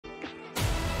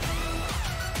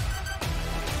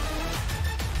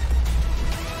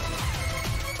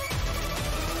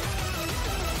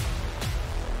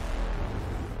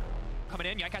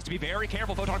Yike has to be very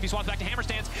careful. Photon, if he swaps back to hammer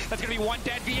stance, that's going to be one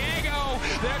dead Viego.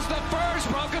 There's the first.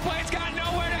 Broken Blade's got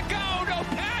nowhere to go. No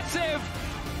passive.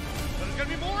 There's going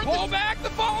to be more. Pull back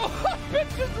the follow-up.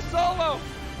 It's just a solo.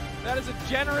 That is a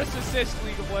generous assist,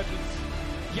 League of Legends.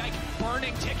 Yike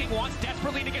burning, ticking, wants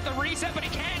desperately to get the reset, but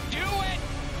he can't do it.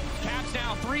 Caps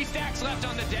now, 3 stacks left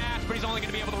on the dash, but he's only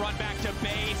going to be able to run back to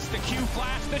base. The Q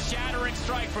flash, the shattering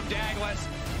strike from Daglas.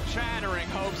 Shattering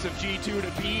hopes of G2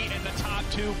 to be in the top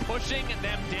 2, pushing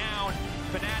them down.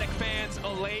 Fnatic fans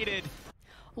elated.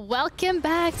 Welcome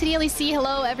back to the LEC.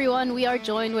 Hello everyone, we are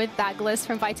joined with Daglas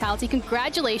from Vitality.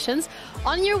 Congratulations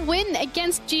on your win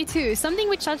against G2. Something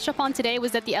we touched upon today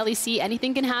was that the LEC,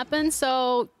 anything can happen.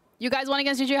 So you guys won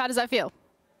against G2, how does that feel?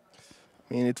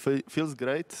 I mean, it feels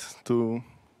great to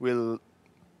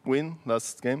win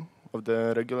last game of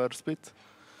the regular split.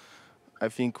 I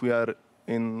think we are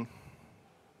in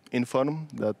form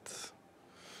that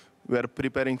we are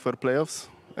preparing for playoffs,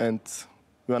 and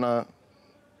we wanna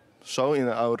show in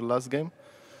our last game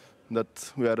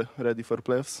that we are ready for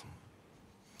playoffs.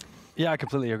 Yeah, I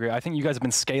completely agree. I think you guys have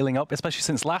been scaling up, especially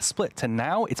since last split to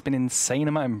now. It's been an insane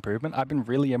amount of improvement. I've been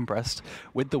really impressed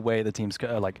with the way the teams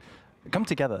come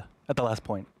together at the last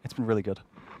point. It's been really good.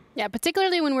 Yeah,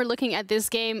 particularly when we're looking at this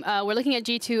game, we're looking at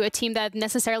G2, a team that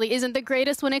necessarily isn't the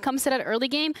greatest when it comes to that early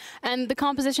game. And the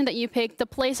composition that you picked, the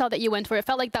playstyle that you went for, it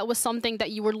felt like that was something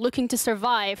that you were looking to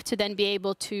survive to then be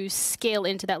able to scale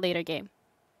into that later game.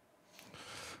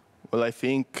 Well, I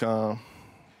think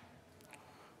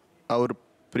our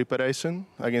preparation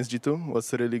against G2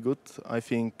 was really good. I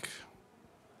think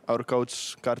our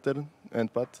coach Carter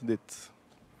and Pat did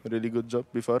a really good job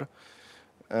before.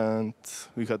 And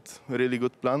we had a really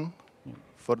good plan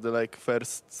for the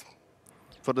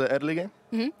for the early game.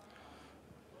 Mm-hmm.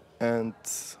 And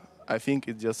I think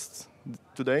it just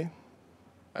today,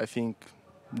 I think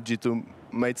G2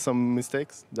 made some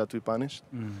mistakes that we punished.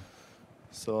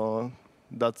 So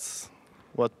that's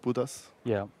what put us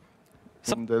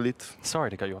in the lead.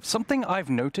 Sorry to cut you off. Something I've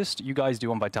noticed you guys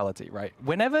do on Vitality, right?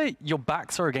 Whenever your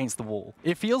backs are against the wall,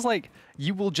 it feels like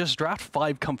you will just draft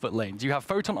 5 comfort lanes. You have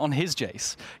Photon on his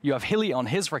Jayce. You have Hilly on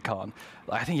his Rakan.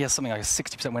 I think he has something like a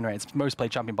 60% win rate. It's most played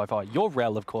champion by far. Your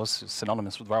Rell, of course, is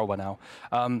synonymous with Rell by now.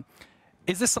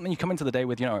 Is this something you come into the day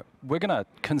with, we're going to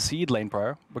concede lane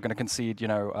pro, we're going to concede,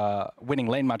 winning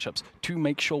lane matchups to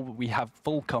make sure we have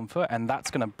full comfort, and that's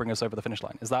going to bring us over the finish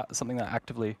line? Is that something that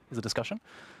actively is a discussion?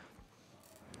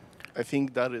 I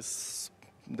think that is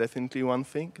definitely one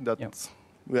thing that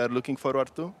we are looking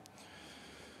forward to.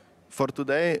 For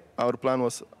today, our plan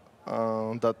was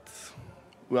that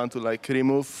we want to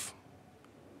remove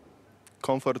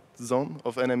comfort zone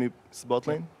of enemy's bot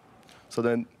lane, so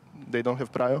then they don't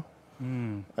have prio.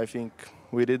 I think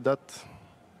we did that,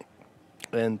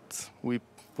 and we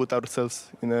put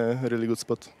ourselves in a really good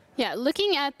spot. Yeah,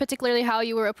 looking at particularly how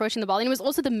you were approaching the ball lane, it was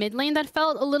also the mid lane that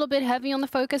felt a little bit heavy on the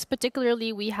focus.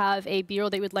 Particularly, we have a B-roll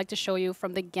that we'd like to show you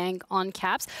from the gank on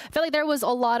Caps. I felt like there was a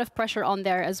lot of pressure on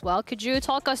there as well. Could you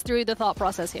talk us through the thought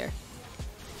process here?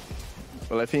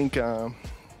 Well, I think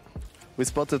we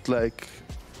spotted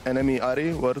enemy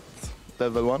Ahri worth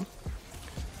level 1.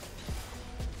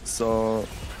 So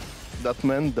that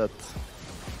meant that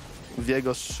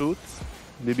Viego should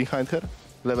be behind her,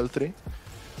 level 3.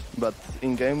 But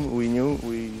in game, we knew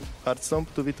we hard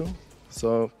stomp 2v2,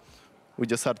 so we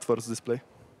just hard force this play.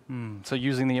 So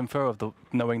using the info of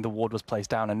knowing the ward was placed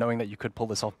down and knowing that you could pull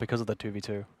this off because of the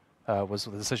 2v2 was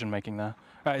the decision making there.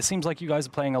 It seems like you guys are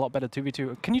playing a lot better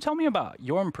 2v2. Can you tell me about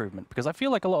your improvement? Because I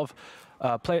feel like a lot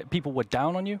of people were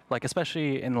down on you,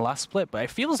 especially in the last split, but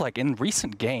it feels like in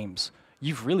recent games,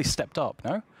 you've really stepped up,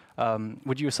 no?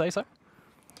 Would you say so?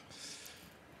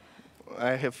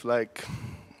 I have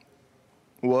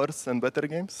worse and better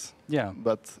games. Yeah.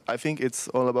 But I think it's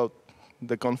all about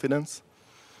the confidence.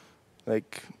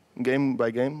 Game by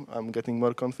game, I'm getting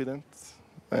more confident,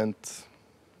 and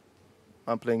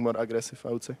I'm playing more aggressive,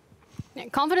 I would say. Yeah,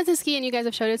 confidence is key, and you guys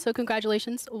have showed it, so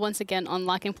congratulations once again on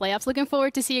locking playoffs. Looking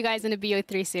forward to see you guys in the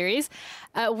BO3 series.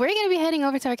 We're going to be heading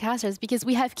over to our casters because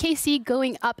we have KC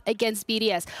going up against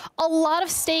BDS. A lot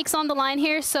of stakes on the line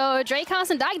here, so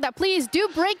Drakos and Dagda, please do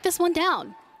break this one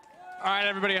down. All right,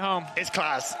 everybody at home. It's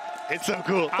class. It's so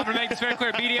cool. I'm going to make this very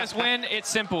clear. BDS win. It's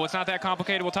simple. It's not that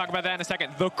complicated. We'll talk about that in a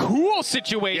second. The cool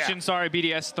situation, sorry,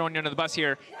 BDS, throwing you under the bus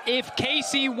here. If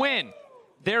KC win,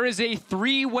 there is a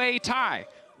 3-way tie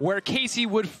where KC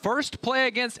would first play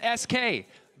against SK,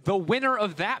 The winner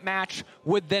of that match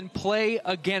would then play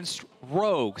against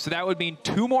Rogue. So that would mean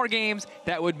 2 more games.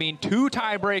 That would mean 2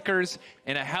 tiebreakers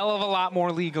and a hell of a lot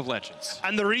more League of Legends.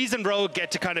 And the reason Rogue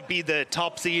get to kind of be the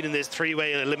top seed in this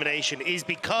 3-way elimination is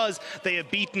because they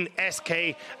have beaten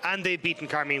SK and they've beaten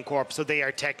Karmine Corp. So they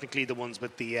are technically the ones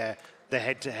with the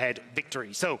head-to-head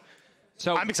victory. So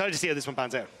I'm excited to see how this one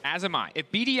pans out. As am I.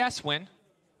 If BDS win,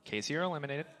 KC are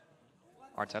eliminated.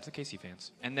 Hearts out to KC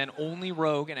fans. And then only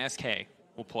Rogue and SK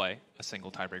will play a single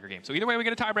tiebreaker game. So either way we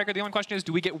get a tiebreaker. The only question is,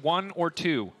 do we get 1 or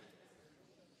 2?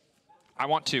 I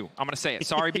want 2. I'm going to say it.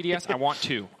 Sorry, BDS, I want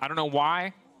 2. I don't know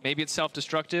why. Maybe it's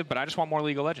self-destructive, but I just want more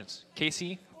League of Legends.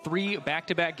 KC, 3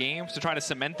 back-to-back games to try to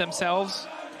cement themselves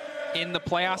in the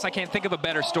playoffs. I can't think of a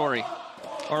better story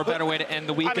or a better way to end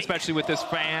the week, especially with this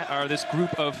this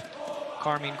group of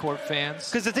Karmine Corp fans.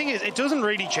 Because the thing is, it doesn't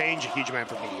really change a huge amount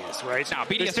for BDS, right? No,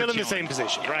 BDS They're still in the same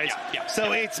position, right?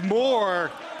 So it's more...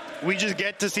 We just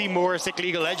get to see more sick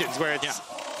League of Legends where it's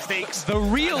stakes. The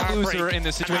real loser in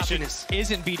this situation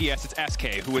isn't BDS, it's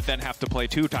SK, who would then have to play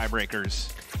 2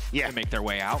 tiebreakers to make their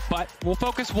way out. But we'll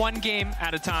focus 1 game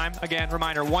at a time. Again,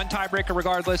 reminder, 1 tiebreaker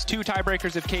regardless, 2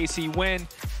 tiebreakers if KC win.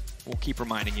 We'll keep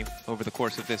reminding you over the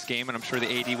course of this game, and I'm sure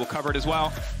the AD will cover it as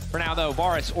well. For now, though,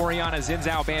 Varus, Orianna, Xin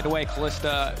Zhao, band away,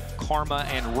 Kalista, Karma,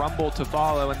 and Rumble to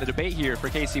follow in the debate here for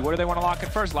KC. What do they want to lock in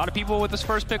first? A lot of people with this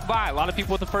first pick Vi. A lot of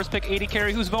people with the first pick AD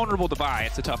carry who's vulnerable to Vi.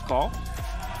 It's a tough call.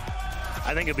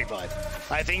 I think it'll be Vi.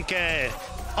 I think,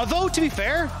 although to be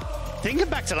fair, thinking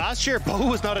back to last year, Bo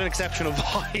was not an exceptional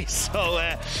Vi, so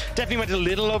definitely went a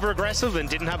little over-aggressive and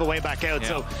didn't have a way back out.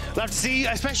 So we'll have to see,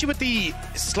 especially with the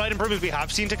slight improvements we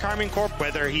have seen to Karmine Corp,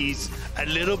 whether he's a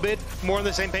little bit more on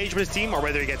the same page with his team or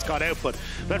whether he gets caught out. But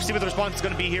we'll have to see what the response is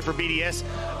going to be here for BDS.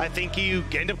 I think you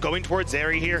end up going towards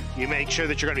Zeri here. You make sure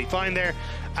that you're going to be fine there.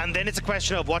 And then it's a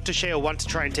question of what does Sheo want to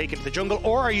try and take into the jungle,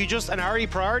 or are you just an Ahri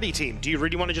priority team? Do you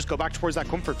really want to just go back towards that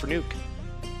comfort for Nuke?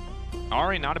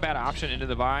 Ahri, not a bad option into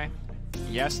the Vi.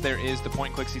 Yes, there is the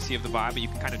point-click CC of the Vi, but you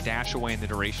can kind of dash away in the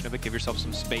duration of it, give yourself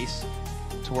some space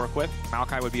to work with.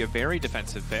 Maokai would be a very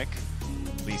defensive pick.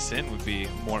 Lee Sin would be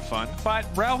more fun. But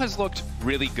Rell has looked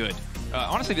really good.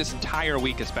 Honestly, this entire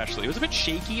week especially. It was a bit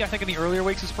shaky, I think, in the earlier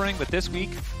weeks of spring, but this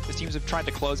week, the teams have tried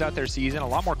to close out their season. A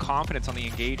lot more confidence on the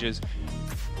engages.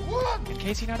 In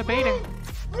case you're not debating,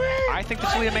 I think the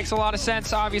Taliyah makes a lot of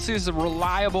sense. Obviously, this is a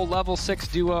reliable level 6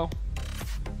 duo.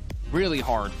 Really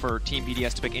hard for Team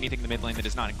BDS to pick anything in the mid lane that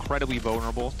is not incredibly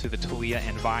vulnerable to the Taliyah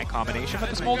and Vi combination, but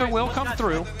the Smolder will come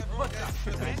through.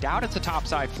 And I doubt it's a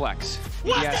topside flex.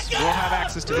 BDS will have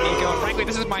access to the Neeko, and frankly,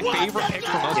 this is my favorite pick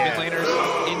for most mid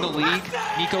laners in the league.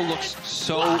 Neeko looks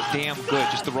so damn good.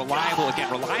 Just the reliable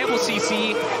CC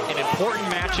in important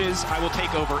matches. I will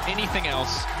take over anything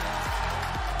else.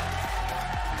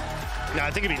 No, I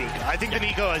think it'd be Neeko. I think the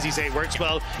Neeko, as you say, works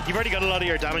well. You've already got a lot of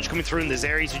your damage coming through in the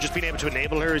Zeri, so just being able to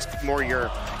enable her is more your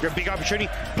big opportunity.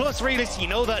 Plus, realistically, you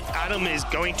know that Adam is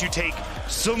going to take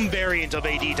some variant of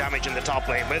AD damage in the top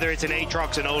lane, whether it's an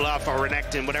Aatrox, an Olaf, or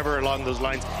Renekton, whatever along those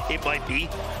lines it might be.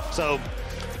 So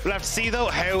we'll have to see, though,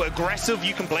 how aggressive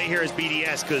you can play here as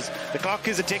BDS, because the clock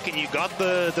is a ticking. You got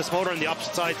the Smolder on the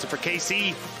opposite side, so for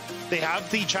KC, they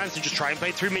have the chance to just try and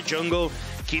play through mid-jungle,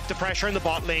 keep the pressure in the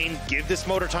bot lane, give this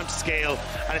Smolder time to scale,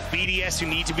 and it's BDS who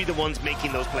need to be the ones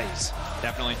making those plays.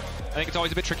 Definitely. I think it's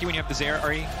always a bit tricky when you have the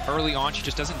Zeri early on. She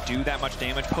just doesn't do that much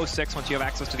damage. Post 6, once you have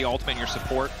access to the ultimate and your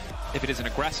support, if it is an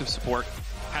aggressive support,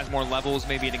 has more levels,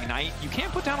 maybe an ignite, you can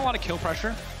put down a lot of kill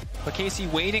pressure. But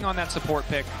KC waiting on that support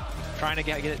pick, trying to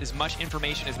get as much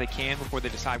information as they can before they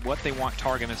decide what they want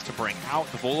Targamas to bring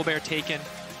out. The Volibear taken,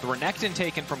 the Renekton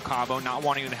taken from Cabo, not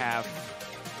wanting to have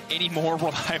any more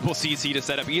reliable CC to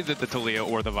set up either the Taliyah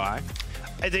or the Vi.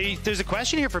 There's a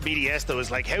question here for BDS, though,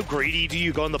 is like, how greedy do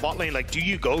you go in the bot lane? Like, do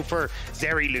you go for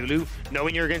Zeri Lulu,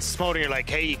 knowing you're against Smolder, you're like,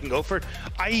 hey, you can go for it?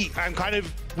 I'm kind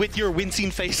of with your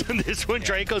wincing face on this one,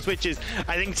 Drakos, which is,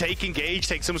 I think, take engage,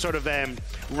 take some sort of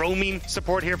roaming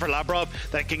support here for Labrov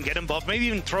that can get him buff, maybe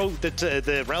even throw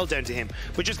the Rell down to him,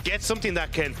 but just get something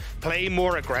that can play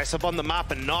more aggressive on the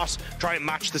map and not try and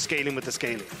match the scaling with the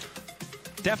scaling.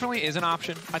 Definitely is an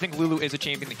option. I think Lulu is a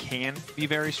champion that can be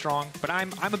very strong, but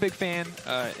I'm a big fan,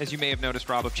 as you may have noticed,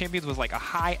 Rob, of champions with like a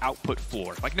high output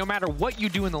floor. Like no matter what you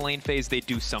do in the lane phase, they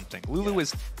do something. Lulu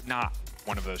is not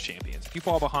one of those champions. If you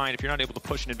fall behind, if you're not able to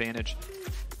push an advantage,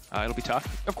 it'll be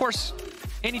tough. Of course,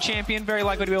 any champion very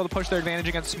likely to be able to push their advantage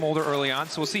against Smolder early on,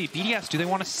 so we'll see. BDS, do they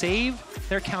want to save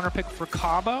their counter pick for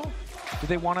Cabo? Do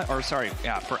they want to, or sorry,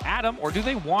 yeah, for Adam, or do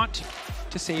they want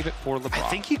to save it for Labrov. I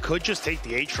think he could just take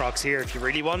the Aatrox here if you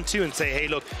really want to and say, hey,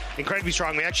 look, incredibly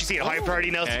strong. We actually see a high priority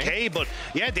in LCK, but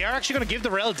yeah, they are actually going to give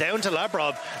the Rell down to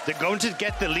Labrov. They're going to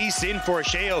get the Lee Sin for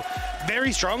Sheo.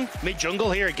 Very strong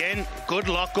mid-jungle here again. Good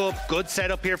lockup, good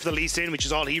setup here for the Lee Sin, which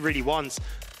is all he really wants.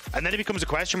 And then it becomes a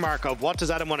question mark of what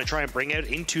does Adam want to try and bring out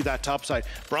into that top side.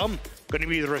 Braum going to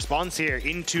be the response here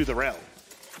into the Rell.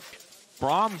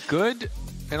 Braum, good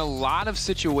in a lot of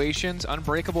situations.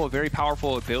 Unbreakable, a very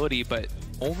powerful ability, but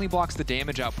only blocks the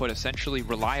damage output essentially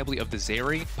reliably of the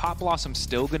Zeri. Pop Blossom's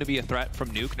still going to be a threat from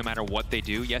Nuke no matter what they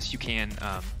do. Yes, you can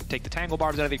take the Tangle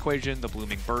Barbs out of the equation, the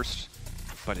Blooming Burst,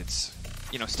 but it's,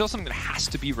 you know, still something that has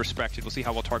to be respected. We'll see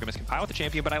how well Targamas can pile with the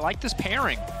champion, but I like this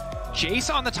pairing.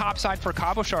 Jayce on the top side for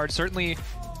Cabochard, certainly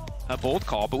a bold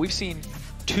call, but we've seen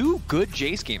 2 good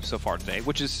Jayce games so far today,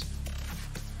 which is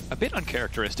a bit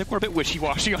uncharacteristic. We're a bit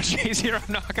wishy-washy on Jayce here,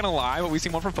 I'm not going to lie, but we've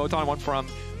seen one from Photon, one from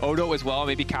Odo as well.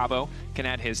 Maybe Cabo can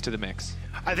add his to the mix.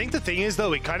 I think the thing is,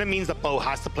 though, it kind of means that Bo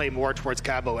has to play more towards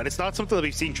Cabo, and it's not something that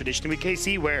we've seen traditionally with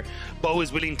KC, where Bo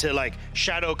is willing to, like,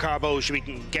 shadow Cabo so we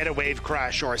can get a wave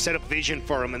crash or set up vision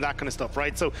for him and that kind of stuff,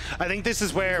 right? So I think this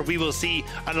is where we will see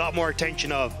a lot more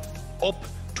attention of up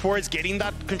towards getting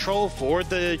that control for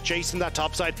the Jayce in that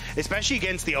top side, especially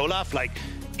against the Olaf. Like,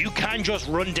 you can just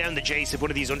run down the Jayce if one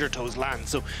of these undertows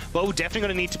lands. So Bo definitely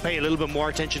going to need to pay a little bit more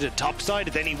attention to the top side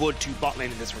than he would to bot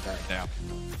lane in this regard. Yeah.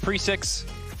 Pre-6,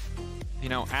 you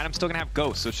know, Adam's still going to have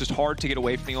Ghost, so it's just hard to get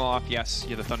away from the Olaf. Yes,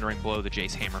 you have the Thundering Blow, the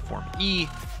Jayce Hammer form E.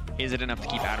 Is it enough to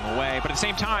keep Adam away? But at the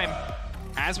same time,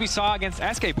 as we saw against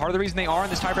SK, part of the reason they are in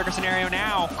this tiebreaker scenario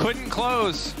now, couldn't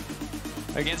close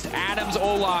against Adam's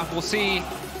Olaf. We'll see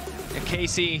if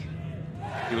KC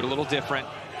do it a little different.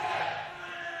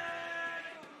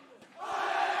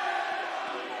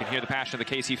 You can hear the passion of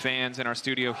the KC fans in our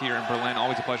studio here in Berlin.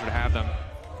 Always a pleasure to have them.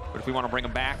 But if we want to bring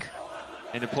them back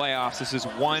into playoffs, this is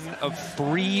one of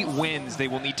 3 wins they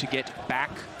will need to get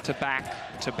back to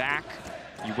back to back.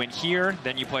 You win here,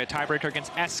 then you play a tiebreaker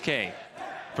against SK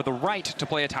for the right to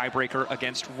play a tiebreaker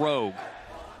against Rogue.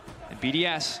 And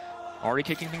BDS already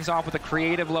kicking things off with a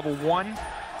creative level 1.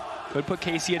 Could put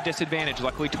KC at disadvantage.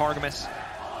 Luckily, Targamas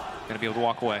going to be able to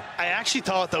walk away. I actually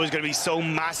thought that was going to be so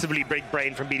massively big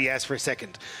brain from BDS for a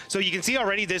second. So you can see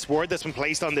already this ward that's been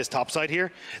placed on this top side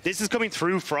here. This is coming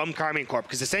through from Karmine Corp,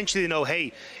 because essentially they know,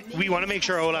 hey, we want to make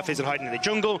sure Olaf isn't hiding in the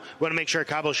jungle. We want to make sure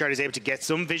Cabochard is able to get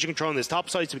some vision control on this top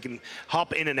side so we can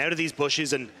hop in and out of these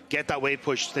bushes and get that wave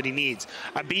push that he needs.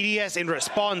 And BDS in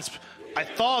response, I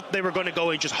thought they were going to go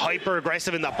and just hyper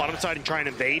aggressive in that bottom side and try and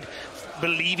invade,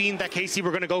 believing that KC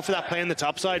were going to go for that play on the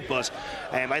top side, but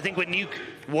I think with Nuke,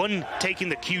 one, taking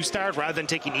the Q start rather than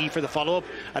taking E for the follow-up,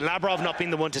 and Labrov not being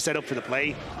the one to set up for the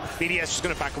play, BDS just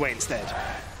going to back away instead. So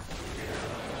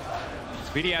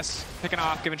BDS picking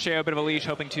off, giving Sheo a bit of a leash,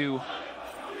 hoping to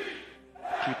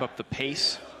keep up the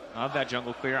pace of that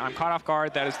jungle clear. I'm caught off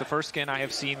guard. That is the first skin I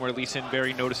have seen where Lee Sin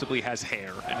very noticeably has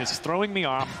hair, and it's throwing me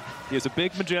off. He has a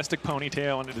big, majestic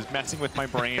ponytail, and it is messing with my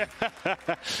brain.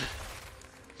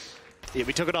 Yeah,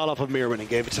 we took it all off of Mirwin and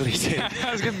gave it to Lee Sin.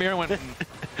 I was good, Mirwin.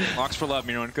 Locks for love,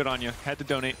 Mirwin. Good on you. Had to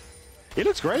donate. He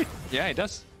looks great. Yeah, he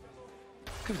does.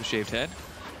 Good with a shaved head.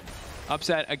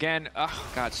 Upset again.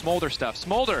 Oh, God, Smolder stuff.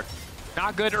 Smolder,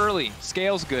 not good early.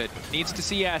 Scale's good. Needs to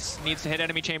CS. Needs to hit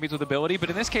enemy champions with ability. But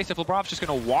in this case, if Labrov's just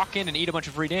going to walk in and eat a bunch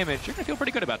of free damage, you're going to feel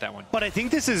pretty good about that one. But I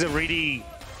think this is a really,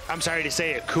 I'm sorry to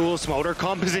say, a cool Smolder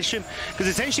composition, because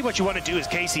essentially what you want to do as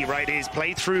KC, right, is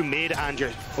play through mid and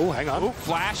your... Oh, hang on. Oh,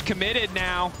 Flash committed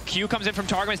now. Q comes in from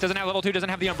Targamas, doesn't have level 2, doesn't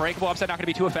have the Unbreakable. Upside not going to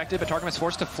be too effective, but Targamas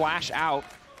forced to flash out.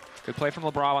 Good play from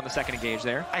Labrov on the second engage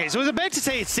there. Okay, so I was about to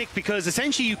say it's sick because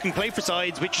essentially you can play for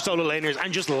sides with your solo laners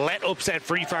and just let Upset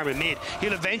free farm in mid.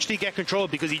 He'll eventually get control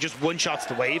because he just one-shots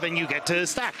the wave and you get to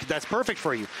stack. That's perfect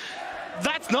for you.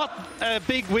 That's not a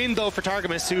big win, though, for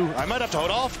Targamas, who I might have to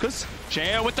hold off, because...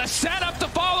 Sheo with the setup to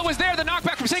follow is there. The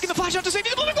knockback from Saken, the flash out to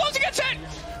safety. The blooming gloves against it.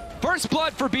 First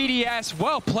blood for BDS.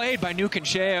 Well played by Nuke and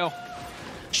Sheo.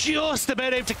 Just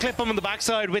about able to clip him on the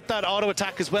backside with that auto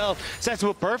attack as well. Sets him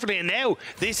up perfectly, and now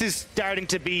this is starting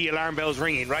to be alarm bells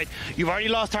ringing, right? You've already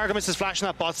lost Targamas' flash on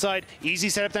that bot side. Easy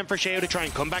setup then for Sheo to try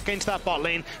and come back into that bot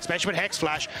lane, especially with Hex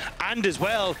Flash, and as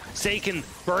well, Saken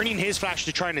burning his flash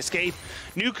to try and escape.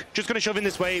 Nuke just going to shove in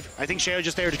this wave. I think Sheo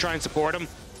just there to try and support him,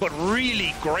 but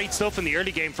really great stuff in the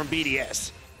early game from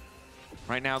BDS.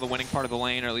 Right now, the winning part of the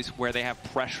lane, or at least where they have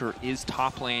pressure, is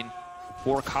top lane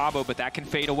for Cabo, but that can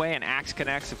fade away, and Axe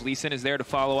connects if Lee Sin is there to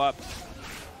follow up.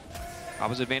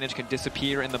 Cabo's advantage can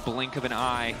disappear in the blink of an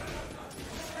eye.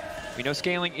 We know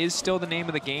scaling is still the name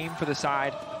of the game for the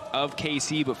side of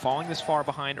KC, but falling this far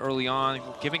behind early on,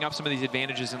 giving up some of these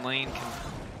advantages in lane can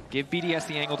Give BDS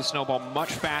the angle to snowball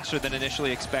much faster than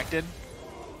initially expected.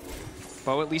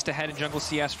 Bo at least ahead in jungle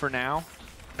CS for now.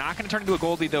 Not going to turn into a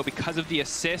gold lead, though, because of the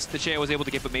assist that Sheo was able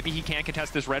to get, but maybe he can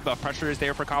contest this red buff. Pressure is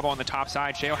there for Cabo on the top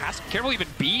side. Sheo has to be careful even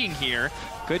being here.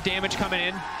 Good damage coming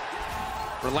in.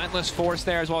 Relentless force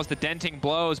there, as well as the denting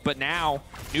blows, but now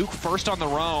Nuke first on the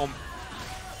roam.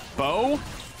 Bo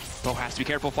has to be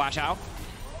careful, flash out.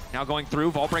 Now going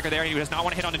through, Vault Breaker there, he does not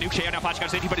want to hit on the Nuke. Sheo now flashing out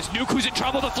safety, but it's Nuke who's in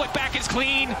trouble. The flick back is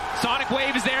clean. Sonic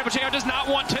Wave is there, but Sheo does not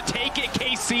want to take it.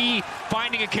 KC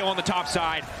finding a kill on the top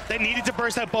side. They needed to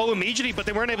burst that bow immediately, but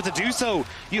they weren't able to do so.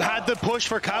 You had the push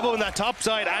for Cabo on that top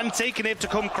side and Saken able to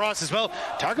come across as well.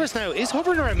 Targamas now is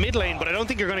hovering around mid lane, but I don't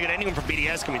think you're going to get anyone from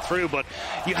BDS coming through, but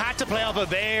you had to play off a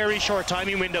very short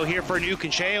timing window here for Nuke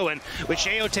and Sheo, and with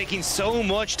Sheo taking so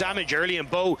much damage early and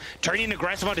Bo turning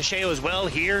aggressive onto Sheo as well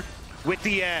here, with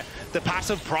the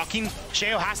passive proccing,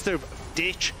 Sheo has to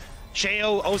ditch.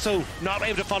 Sheo also not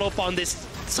able to follow up on this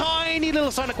tiny little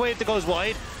Sonic Wave that goes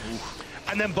wide.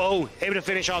 And then Bo able to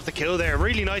finish off the kill there.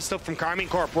 Really nice stuff from Karmine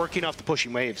Corp working off the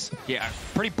pushing waves. Yeah,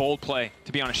 pretty bold play,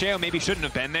 to be honest. Sheo maybe shouldn't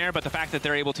have been there, but the fact that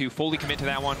they're able to fully commit to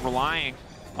that one, relying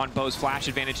on Bo's flash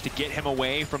advantage to get him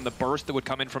away from the burst that would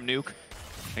come in from Nuke,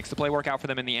 makes the play work out for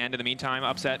them in the end. In the meantime,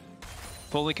 Upset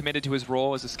fully committed to his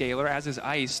role as a scaler, as is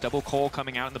Ice. Double Cole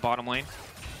coming out in the bottom lane.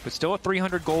 But still a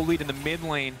 300 gold lead in the mid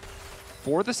lane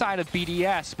for the side of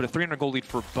BDS, but a 300 gold lead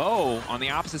for Bo on the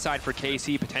opposite side for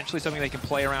KC. Potentially something they can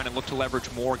play around and look to leverage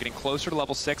more, getting closer to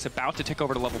level 6, about to tick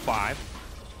over to level 5.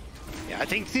 Yeah, I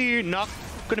think they're not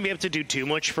going to be able to do too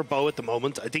much for Bo at the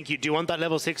moment. I think you do want that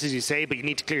level 6, as you say, but you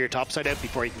need to clear your top side out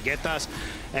before you can get that.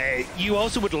 You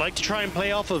also would like to try and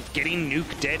play off of getting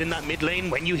Nuke dead in that mid lane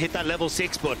when you hit that level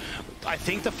 6, but I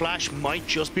think the flash might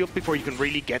just be up before you can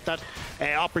really get that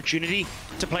opportunity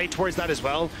to play towards that as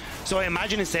well. So I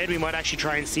imagine instead we might actually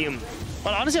try and see him.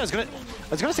 Well, honestly, I was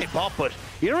gonna say bot, but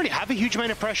you don't really have a huge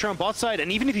amount of pressure on bot side,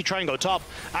 and even if you try and go top,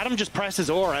 Adam just presses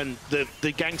ore and the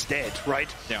gank's dead,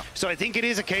 right? Yeah. So I think it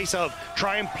is a case of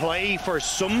try and play for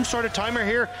some sort of timer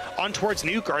here on towards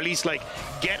Nuke, or at least like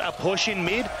get a push in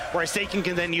mid, where Saken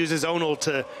can then use his own ult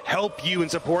to help you and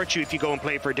support you if you go and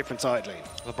play for a different side lane.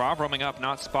 Labrov roaming up,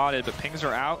 not spotted, but pings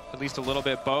are out, at least a little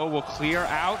bit. Bo will clear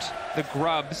out the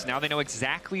grubs. Now they know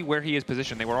exactly where he is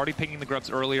positioned. They were already pinging the grubs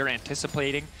earlier,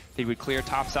 anticipating they would clear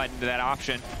topside into that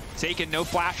option. Saken, no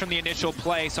flash from the initial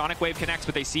play. Sonic Wave connects,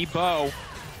 but they see Bo.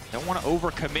 Don't want to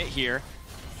overcommit here.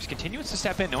 Just continues to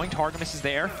step in, knowing Targamas is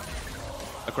there.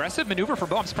 Aggressive maneuver for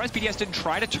Bo. I'm surprised BDS didn't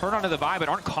try to turn onto the vibe, but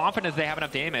aren't confident they have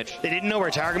enough damage. They didn't know where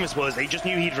Targamas was. They just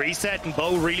knew he'd reset, and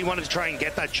Bo really wanted to try and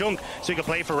get that chunk so he could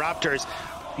play for Raptors.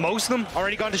 Most of them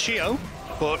already gone to Sheo,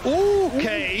 but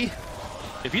okay.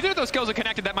 If either of those skills had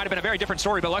connected, that might have been a very different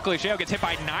story, but luckily Sheo gets hit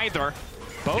by neither.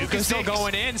 Bo is still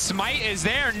going in. Smite is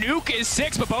there. Nuke is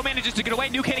 6, but Bo manages to get away.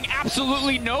 Nuke hitting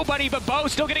absolutely nobody, but Bo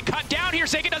still getting cut down here.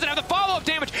 Saken doesn't have the follow-up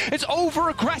damage. It's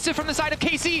over-aggressive from the side of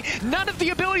KC. None of the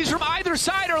abilities from either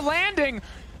side are landing.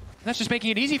 That's just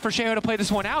making it easy for Sheo to play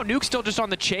this one out. Nuke still just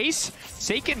on the chase.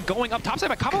 Saken going up topside,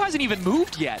 but Cabo hasn't even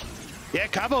moved yet. Yeah,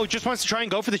 Cabo just wants to try and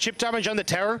go for the chip damage on the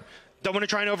tower. Don't want to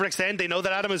try and overextend. They know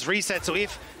that Adam is reset, so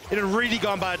if it had really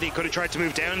gone badly, he could have tried to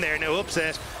move down there. Now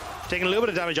Upset taking a little bit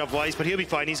of damage off Weiss, but he'll be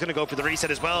fine. He's going to go for the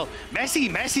reset as well.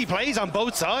 Messy plays on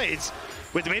both sides,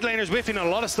 with the mid laners whiffing on a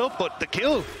lot of stuff, but the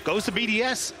kill goes to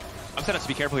BDS. Upset has to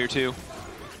be careful here too.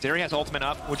 Zeri has ultimate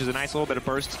up, which is a nice little bit of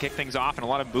burst to kick things off and a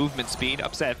lot of movement speed.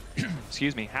 Upset,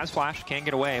 excuse me, has flash, can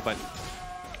get away, but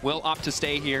will opt to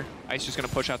stay here. Ice just going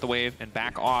to push out the wave and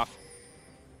back off.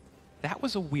 That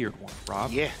was a weird one,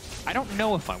 Rob. Yeah. I don't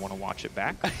know if I want to watch it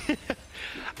back.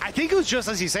 I think it was just,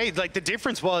 as you say, like the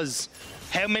difference was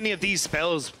how many of these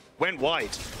spells went wide.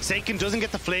 Saken doesn't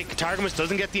get the flick, Targamas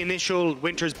doesn't get the initial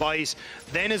Winter's Bite.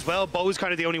 Then as well, Bo's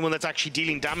kind of the only one that's actually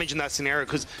dealing damage in that scenario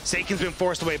because Saken's been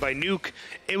forced away by Nuke.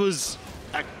 It was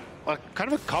a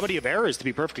kind of a comedy of errors, to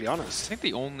be perfectly honest. I think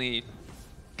the only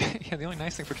the only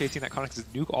nice thing for KC in that context is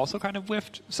Nuke also kind of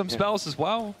whiffed some spells as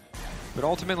well. But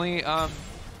ultimately,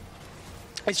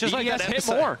 it's just like that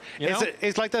episode. Hit more, you know?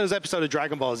 It's like those episodes of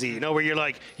Dragon Ball Z, you know, where you're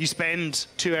like, you spend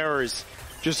 2 hours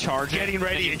just getting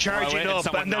ready and charging up, and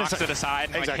someone knocks it aside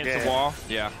and like hits the wall.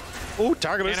 Yeah. Oh,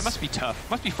 Targamas. Man, it must be tough.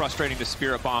 Must be frustrating to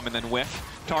Spirit Bomb and then whiff.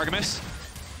 Targamas,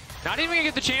 not even gonna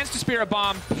get the chance to Spirit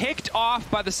Bomb. Picked off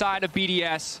by the side of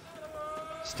BDS.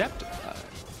 Stepped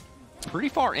pretty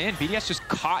far in. BDS just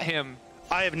caught him.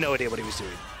 I have no idea what he was doing.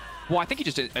 Well, I think he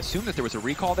just assumed that there was a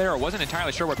recall there, or wasn't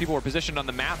entirely sure where people were positioned on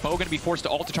the map. Bo going to be forced to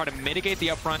ult to try to mitigate the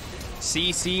upfront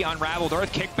CC Unraveled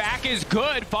Earth. Kickback is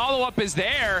good. Follow-up is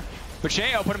there. But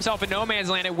Sheo put himself in no man's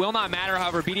land. It will not matter,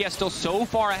 however. BDS still so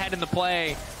far ahead in the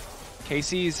play.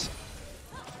 KC's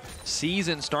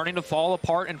season starting to fall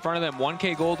apart in front of them.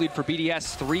 1K gold lead for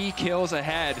BDS, 3 kills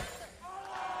ahead.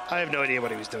 I have no idea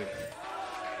what he was doing.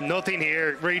 Nothing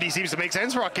here really seems to make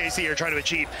sense for what KC are trying to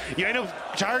achieve. You end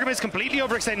up Targamas completely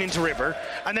overextending into River,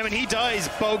 and then when he dies,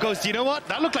 Bo goes, do you know what?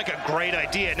 That looked like a great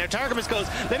idea. Now Targamas goes,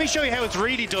 let me show you how it's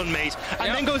really done, mate.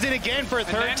 And then goes in again for a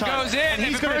third time. And then goes in, and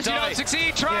he's going to die. Don't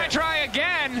succeed, try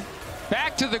again.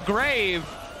 Back to the grave.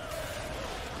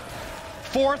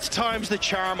 4th time's the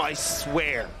charm, I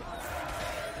swear.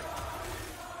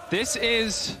 This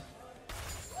is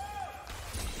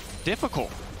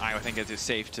difficult, I think it is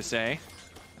safe to say.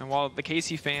 And while the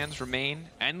KC fans remain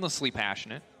endlessly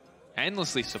passionate,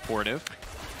 endlessly supportive,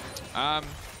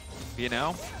 you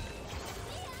know,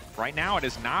 right now it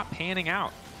is not panning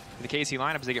out for the KC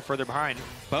lineup as they get further behind.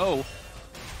 Bo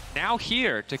now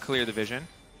here to clear the vision.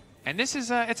 And this is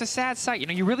it's a sad sight. You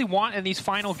know, you really want in these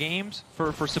final games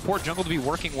for support jungle to be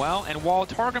working well. And while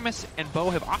Targamas and Bo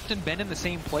have often been in the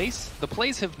same place, the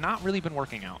plays have not really been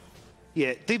working out.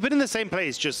 Yeah, they've been in the same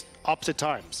place, just opposite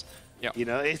times. Yep. You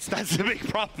know, that's the big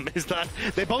problem, is that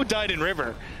they both died in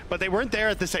River, but they weren't there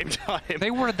at the same time. They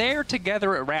were there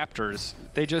together at Raptors.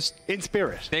 They just... in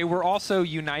spirit. They were also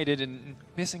united in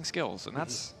missing skills, and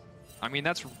that's... I mean,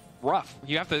 that's rough.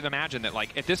 You have to imagine that,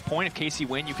 like, at this point, if KC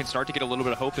win, you can start to get a little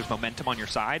bit of hope. There's momentum on your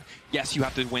side. Yes, you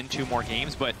have to win 2 more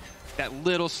games, but that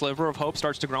little sliver of hope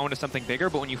starts to grow into something bigger.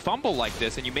 But when you fumble like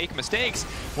this and you make mistakes,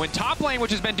 when top lane,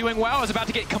 which has been doing well, is about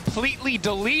to get completely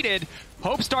deleted,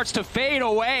 hope starts to fade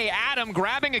away. Adam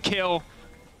grabbing a kill,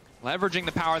 leveraging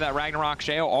the power of that Ragnarok.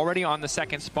 Sheo already on the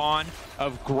 2nd spawn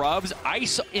of Grubs.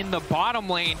 Ice in the bottom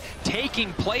lane,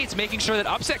 taking plates, making sure that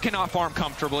Upset cannot farm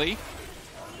comfortably.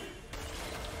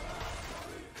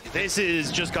 This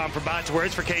is just gone from bad to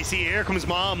worse for KC. Here comes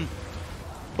Mom.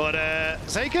 But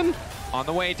Saken? On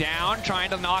the way down, trying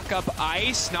to knock up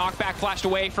Ice. Knockback flashed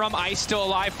away from Ice, still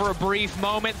alive for a brief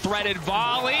moment. Threaded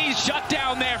volley, shut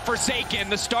down there for Saken.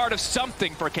 The start of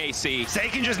something for KC.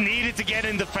 Saken just needed to get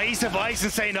in the face of Ice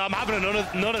and say, no, I'm having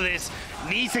none of this.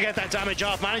 Needs to get that damage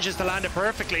off, manages to land it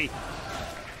perfectly.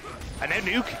 And now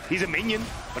Nuke, he's a minion,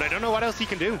 but I don't know what else he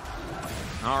can do.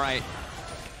 All right.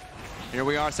 Here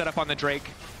we are, set up on the Drake.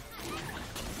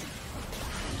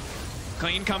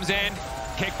 Clean comes in.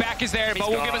 Kickback is there. Bo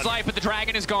will give his life, but the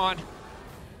dragon is gone.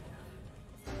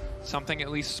 Something at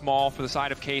least small for the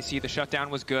side of KC. The shutdown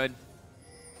was good.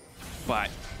 But,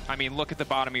 I mean, look at the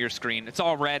bottom of your screen. It's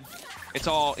all red. It's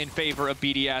all in favor of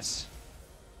BDS.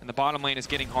 And the bottom lane is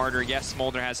getting harder. Yes,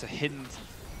 Smolder has a hidden,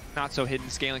 not so hidden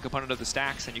scaling component of the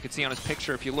stacks. And you can see on his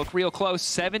picture, if you look real close,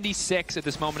 76 at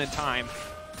this moment in time.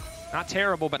 Not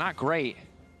terrible, but not great.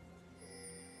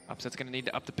 Upset's going to need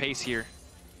to up the pace here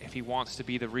if he wants to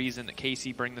be the reason that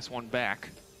KC bring this one back.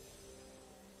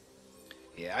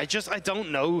 Yeah, I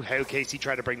don't know how KC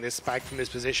try to bring this back from this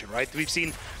position, right? We've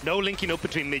seen no linking up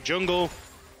between mid-jungle.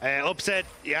 Upset,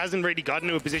 he hasn't really gotten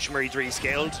to a position where he's really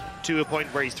scaled to a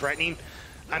point where he's threatening.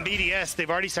 And BDS, they've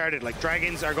already started, like,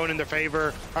 dragons are going in their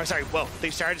favor. Or sorry, well,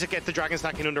 they've started to get the dragon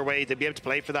stacking underway. They'll be able to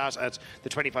play for that at the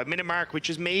 25-minute mark, which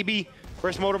is maybe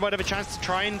where Smolder might have a chance to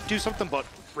try and do something, but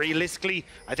realistically,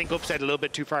 I think Upset a little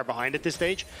bit too far behind at this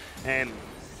stage. And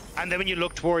then when you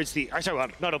look towards the, or sorry, well,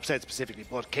 not Upset specifically,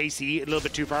 but KC a little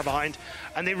bit too far behind.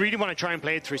 And they really want to try and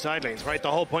play it through side lanes, right?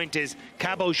 The whole point is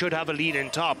Cabo should have a lead in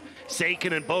top.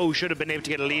 Saken and Bo should have been able to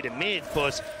get a lead in mid,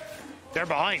 but they're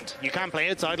behind. You can't play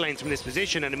it side lanes from this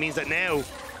position, and it means that now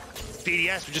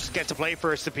BDS will just get to play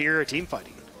for a superior team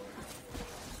fighting.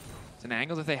 It's an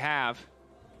angle that they have.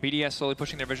 BDS slowly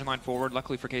pushing their vision line forward.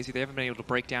 Luckily for KC, they haven't been able to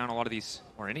break down a lot of these,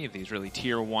 or any of these really,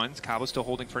 tier 1s. Cabo's still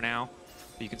holding for now.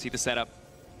 But you can see the setup.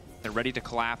 They're ready to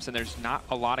collapse, and there's not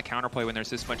a lot of counterplay when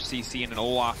there's this much CC and an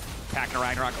Olaf packing a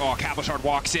Ragnarok. Oh, Cabochard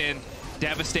walks in.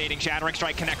 Devastating. Shattering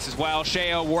Strike connects as well.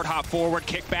 Sheo, ward hop forward,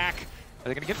 kick back. Are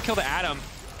they going to get the kill to Adam?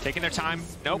 Taking their time.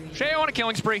 Nope. Sheo on a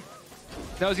killing spree.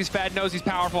 Knows he's fed, knows he's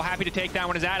powerful. Happy to take down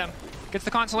one is Adam. Gets the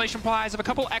consolation prize of a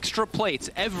couple extra plates.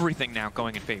 Everything now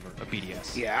going in favor of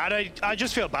BDS. Yeah, and I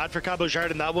just feel bad for Cabochard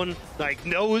in that one. Like,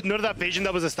 none of that vision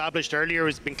that was established earlier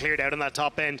has been cleared out on that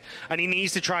top end, and he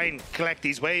needs to try and collect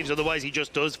these waves, otherwise he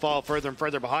just does fall further and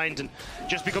further behind and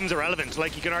just becomes irrelevant.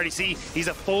 Like, you can already see, he's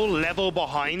a full level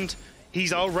behind.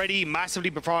 He's already massively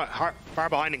far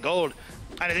behind in gold.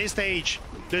 And at this stage,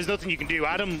 there's nothing you can do.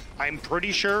 Adam, I'm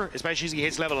pretty sure, especially as he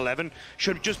hits level 11,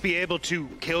 should just be able to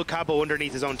kill Cabo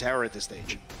underneath his own tower at this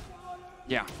stage.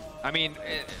 Yeah. I mean,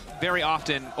 very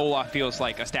often Olaf feels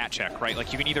like a stat check, right?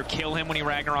 Like, you can either kill him when he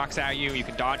Ragnaroks at you, you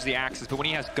can dodge the axes, but when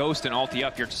he has Ghost and ulti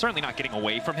up, you're certainly not getting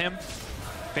away from him.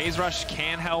 Phase Rush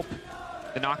can help.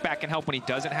 The knockback can help when he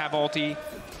doesn't have ulti.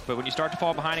 But when you start to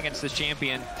fall behind against this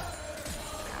champion,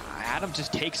 Adam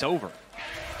just takes over.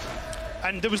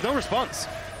 And there was no response.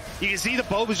 You can see the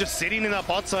Bo was just sitting in that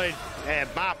bot side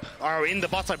map, or in the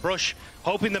bot side brush,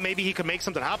 hoping that maybe he could make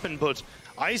something happen, but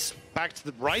Ice backed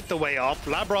the way off.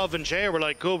 Labrov and Sheo were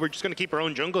like, cool, we're just going to keep our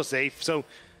own jungle safe, so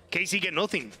KC get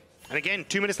nothing. And again,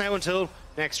 2 minutes now until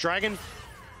next Dragon.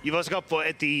 You've also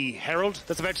got the Herald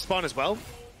that's about to spawn as well.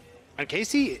 And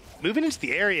KC moving into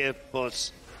the area,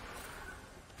 but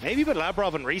maybe with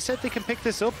Labrov and Reset they can pick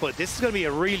this up, but this is going to be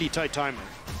a really tight timer.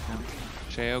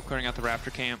 Sheo clearing out the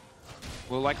Raptor camp.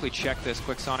 We'll likely check this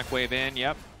quick Sonic Wave in.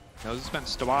 Yep, knows it's been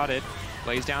spotted.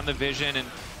 Lays down the vision, and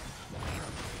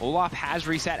Olaf has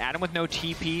reset. Adam with no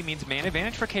TP means man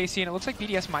advantage for KC, and it looks like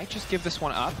BDS might just give this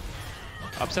one up.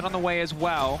 Upset on the way as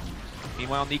well.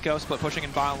 Meanwhile, Neeko split pushing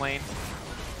in bot lane.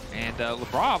 And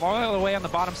Labrov all the way on the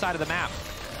bottom side of the map.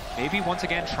 Maybe once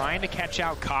again trying to catch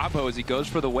out Cabo as he goes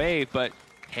for the wave, but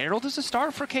Herald is a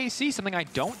start for KC, something I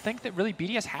don't think that really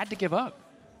BDS had to give up.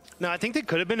 No, I think they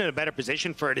could have been in a better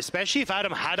position for it, especially if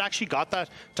Adam had actually got that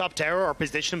top tower or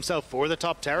positioned himself for the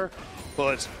top tower.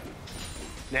 But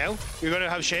now you're going to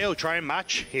have Sheo try and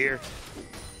match here.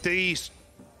 First,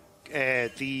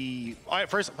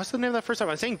 what's the name of that first time?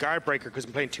 I'm saying Guard Breaker because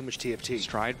I'm playing too much TFT.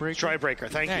 Stride Breaker? Stride Breaker,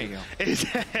 thank you. There you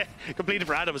go. It's completed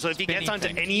for Adam. So if he gets onto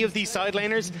any of these side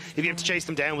laners, he'll be able to chase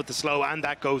them down with the slow and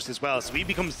that ghost as well. So he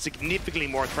becomes significantly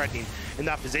more threatening in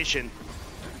that position.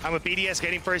 And with BDS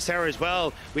getting first tower as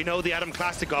well, we know the Adam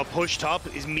Classic got pushed top,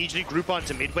 is immediately group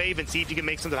onto mid wave and see if he can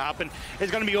make something happen.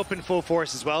 It's going to be up in full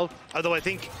force as well, although I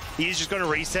think he is just going to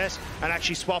reset and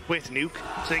actually swap with Nuke,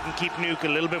 so he can keep Nuke a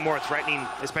little bit more threatening,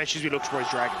 especially as we look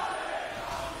towards Dragon.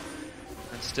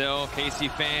 And still, KC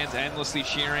fans endlessly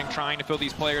cheering, trying to fill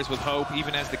these players with hope,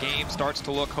 even as the game starts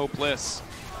to look hopeless.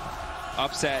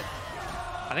 Upset,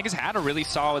 I think, has had a really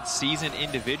solid season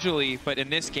individually, but in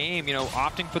this game, you know,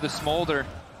 opting for the Smolder,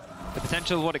 the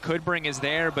potential of what it could bring is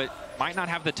there, but might not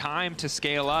have the time to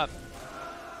scale up.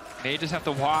 May just have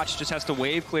to watch, just has to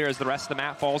wave clear as the rest of the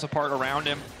map falls apart around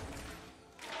him.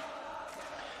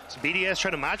 So BDS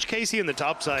trying to match KC on the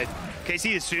top side.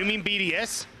 KC assuming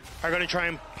BDS are going to try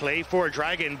and play for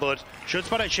Dragon, but should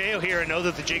spot at Sheo here and know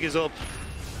that the jig is up.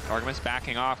 Targamas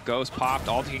backing off, Ghost popped,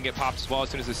 ulti can get popped as well as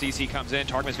soon as the CC comes in.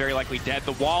 Targamas very likely dead.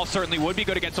 The wall certainly would be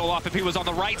good against Olaf if he was on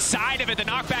the right side of it. The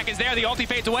knockback is there, the ulti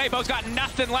fades away. Bo's got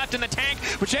nothing left in the tank,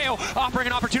 but Sheo offering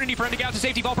an opportunity for him to get out to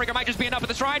safety. Vault Breaker might just be enough, but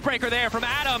the Stride Breaker there from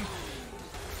Adam.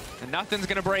 And nothing's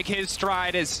gonna break his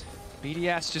stride as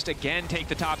BDS just again take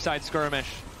the topside skirmish.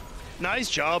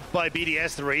 Nice job by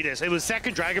BDS to read this. It was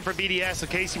second Dragon for BDS, so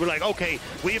KC were like, okay,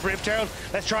 we have Rift Herald,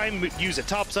 let's try and use a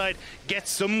topside, get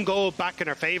some goal back in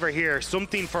our favor here,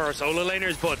 something for our solo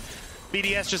laners, but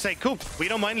BDS just say, cool, we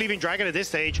don't mind leaving Dragon at this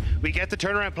stage, we get the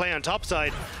turnaround play on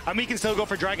topside, and we can still go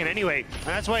for Dragon anyway. And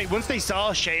that's why once they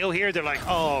saw Sheo here, they're like,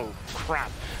 oh,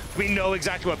 crap. We know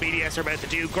exactly what BDS are about to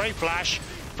do. Great flash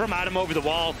from Adam over the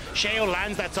wall. Sheo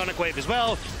lands that Sonic Wave as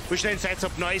well, which then sets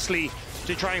up nicely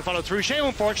to try and follow through. Sheo,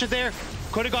 unfortunate there.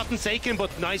 Could have gotten Saken,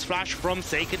 but nice flash from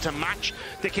Saken to match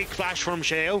the kick flash from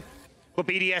Sheo. But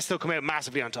BDS still come out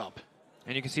massively on top.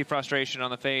 And you can see frustration on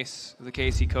the face of the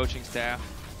KC coaching staff.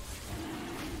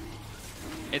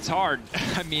 It's hard.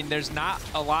 I mean, there's not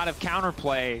a lot of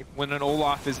counterplay when an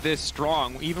Olaf is this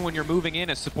strong. Even when you're moving in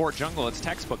as support jungle, it's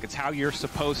textbook. It's how you're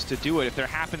supposed to do it. If there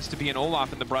happens to be an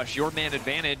Olaf in the brush, your man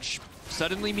advantage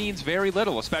suddenly means very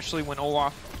little, especially when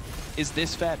Olaf is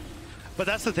this fed. But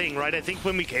that's the thing, right? I think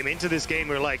when we came into this game,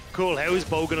 we were like, cool, how is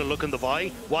Bo going to look in the Vi?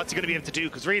 What's he going to be able to do?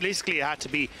 Because realistically, it had to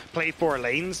be play 4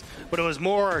 lanes, but it was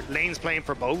more lanes playing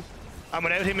for Bo. And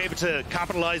without him able to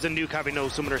capitalize on Nuke having no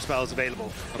summoner spells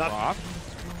available.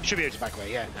 Should be able to back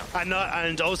away, yeah. No.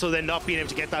 And also then not being able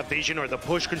to get that vision or the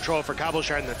push control for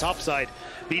Cabochard on the top side.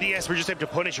 BDS were just able to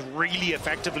punish really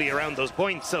effectively around those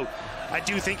points. So I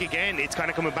do think, again, it's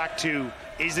kind of coming back to,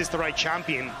 is this the right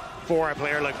champion for a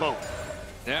player like Bo?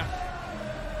 Yeah.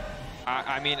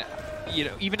 I mean, you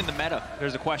know, even in the meta,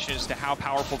 there's a question as to how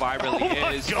powerful Vi really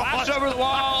is. Flash over the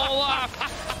wall,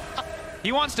 Olaf!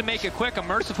 He wants to make it quick, a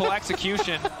merciful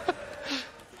execution.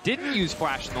 Didn't use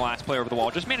flash in the last play over the wall,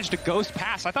 just managed to ghost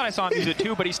pass. I thought I saw him use it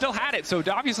too, but he still had it, so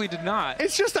obviously did not.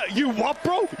 It's just a, you what,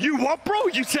 bro? You what, bro?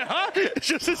 You said, huh? It's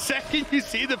just a second you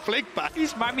see the flick back.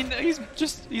 He's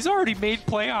already made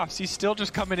playoffs. He's still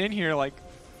just coming in here like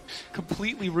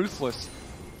completely ruthless.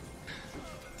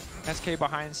 SK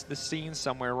behind the scenes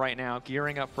somewhere right now,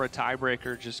 gearing up for a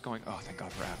tiebreaker, just going, oh, thank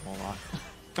God for Adam Olaf.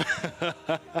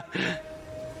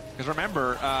 Because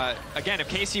remember, again, if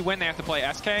KC win, they have to play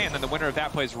SK, and then the winner of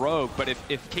that plays Rogue. But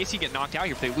if KC get knocked out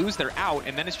here, if they lose, they're out,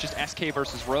 and then it's just SK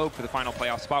versus Rogue for the final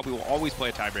playoff spot. We will always play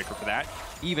a tiebreaker for that,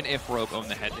 even if Rogue own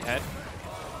the head-to-head.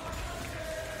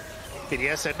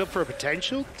 BDS setting up for a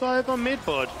potential dive on mid,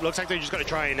 but looks like they're just going to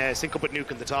try and sync up with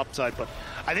Nuke on the top side. But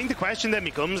I think the question then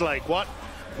becomes, like, what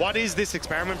is this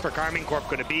experiment for Karmine Corp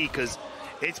going to be? Because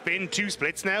it's been 2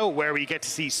 splits now where we get to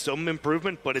see some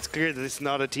improvement, but it's clear that it's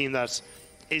not a team that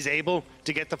is able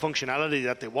to get the functionality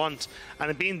that they want.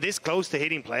 And being this close to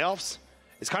hitting playoffs,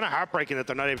 it's kind of heartbreaking that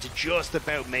they're not able to just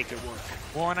about make it work.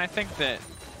 Well, and I think that,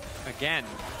 again,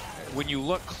 when you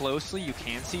look closely, you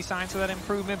can see signs of that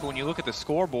improvement, but when you look at the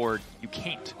scoreboard, you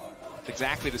can't. It's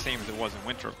exactly the same as it was in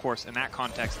winter. Of course, in that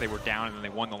context, they were down and then they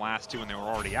won the last 2 and they were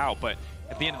already out. But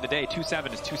at the end of the day,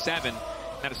 2-7 is 2-7.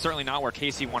 That is certainly not where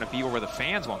KC want to be or where the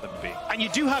fans want them to be. And you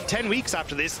do have 10 weeks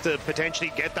after this to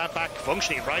potentially get that back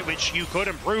functioning, right? Which you could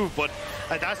improve, but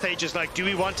at that stage, it's like, do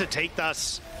we want to take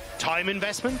that time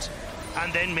investment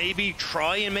and then maybe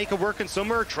try and make it work in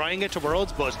summer, try and get to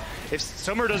Worlds? But if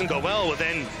summer doesn't go well,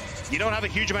 then you don't have a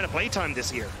huge amount of playtime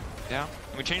this year. Yeah,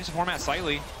 and we changed the format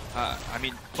slightly. I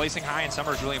mean, placing high in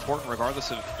summer is really important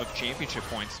regardless of championship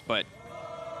points, but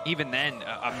even then,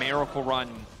 a miracle run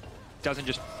doesn't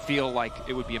just feel like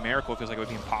it would be a miracle, it feels like it would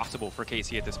be impossible for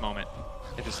KC at this moment,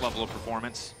 at this level of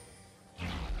performance.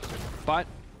 But,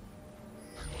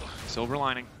 silver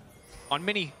lining. On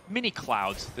many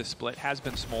clouds, this split has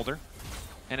been Smolder.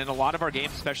 And in a lot of our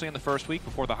games, especially in the first week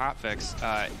before the hotfix,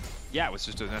 yeah, it was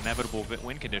just an inevitable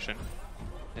win condition.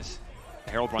 As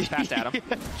Herald runs past Adam.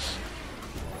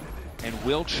 And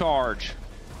will charge.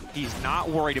 He's not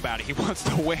worried about it. He wants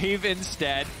to wave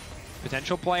instead.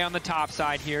 Potential play on the top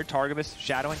side here. Targamas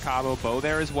shadowing Cabo. Bow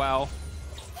there as well.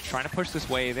 Trying to push this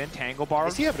wave in. Tangle bar.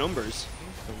 Does he have numbers?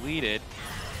 Deleted.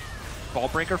 Ball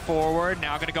breaker forward.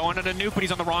 Now going to go into the nuke, but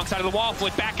he's on the wrong side of the wall.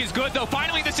 Flick back is good, though.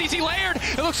 Finally, the CC layered.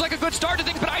 It looks like a good start to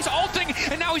things, but Ice ulting,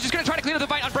 and now he's just going to try to clean up the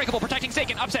fight. Unbreakable, protecting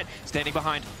Saken. Upset. Standing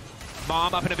behind.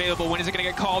 Mom up and available. When is it going to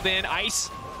get called in? Ice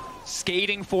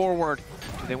skating forward.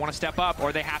 Do they want to step up, or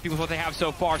are they happy with what they have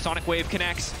so far? Sonic Wave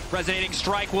connects. Resonating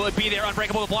strike. Will it be there?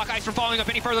 Unbreakable to block Ice from falling up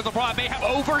any further. LeBron may have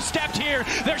overstepped here.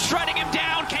 They're shredding him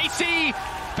down. KC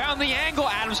found the angle.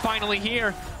 Adam's finally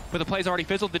here. But the play's already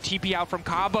fizzled. The TP out from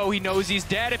Cabo. He knows he's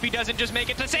dead. If he doesn't just make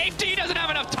it to safety, he doesn't have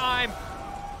enough time.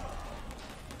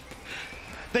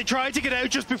 They tried to get out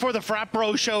just before the frat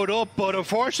bro showed up, but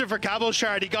unfortunately for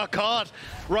Cabochard, he got caught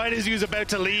right as he was about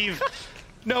to leave.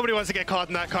 Nobody wants to get caught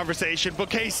in that conversation, but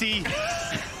KC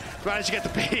managed to get the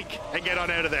pick and get on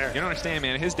out of there. You don't understand,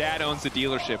 man. His dad owns the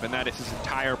dealership, and that is his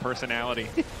entire personality.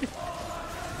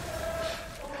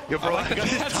 Yo, bro, I got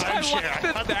this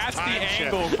timeshare. That's the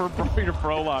angle for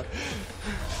Prologue.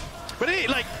 But hey,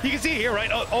 like, you can see it here, right?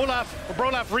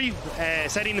 Brolaf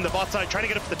setting in the bot side, trying to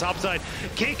get up to the top side.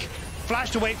 Kick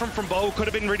flashed away from Bo. Could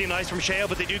have been really nice from Sheo,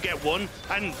 but they do get one.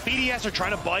 And BDS are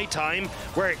trying to buy time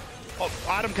where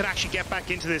Adam can actually get back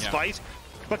into this fight.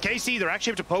 But KC, they're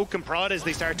actually able to poke and prod as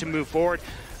they start to move forward.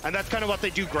 And that's kind of what they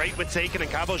do great with Saken and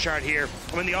Cabochard here.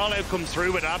 When the all-out comes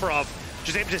through with Labrov,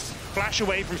 just able to flash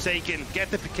away from Saken,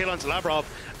 get the kill onto Labrov,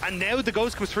 and now the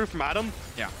ghost comes through from Adam.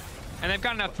 Yeah. And they've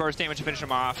got enough burst damage to finish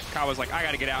him off. Cabo's like, I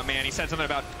gotta get out, man. He said something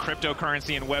about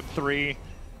cryptocurrency and Web3.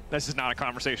 This is not a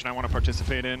conversation I want to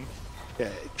participate in. Yeah,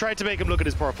 tried to make him look at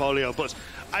his portfolio, but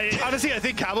honestly, I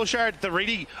think Cabochard,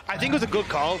 I think it was a good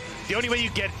call. The only way you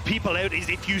get people out is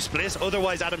if you split,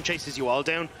 otherwise Adam chases you all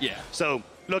down. Yeah. So,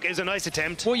 look, it was a nice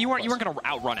attempt. Well, you weren't going to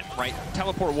outrun him, right?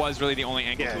 Teleport was really the only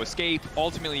angle to escape.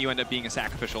 Ultimately, you end up being a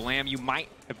sacrificial lamb. You might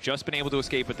have just been able to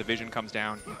escape, but the vision comes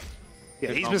down.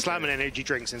 Yeah, he's been slamming energy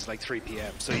drinks since like 3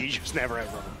 p.m., so you just never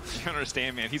outrun him. You don't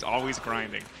understand, man. He's always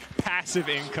grinding. Passive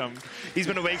income. He's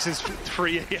been awake since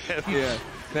 3 a.m. Yeah,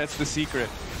 that's the secret.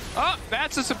 Oh,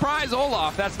 that's a surprise,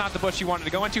 Olaf. That's not the bush you wanted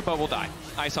to go into, but we'll die.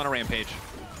 Ice on a rampage.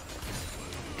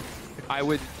 I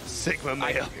would... Sigma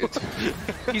male.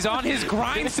 He's on his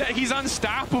grind set. He's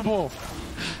unstoppable.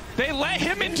 They let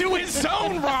him into his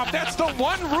zone, Rob. That's the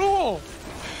one rule.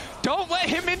 Don't let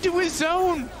him into his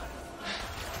zone.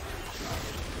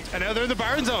 And now they're in the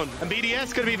Baron zone, and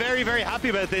BDS going to be very, very happy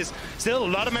about this. Still, a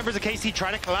lot of members of KC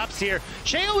trying to collapse here.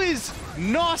 Sheo is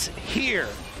not here.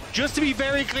 Just to be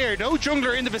very clear, no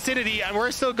jungler in the vicinity, and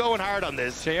we're still going hard on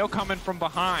this. Sheo coming from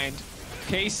behind.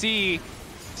 KC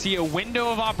see a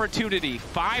window of opportunity.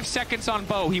 5 seconds on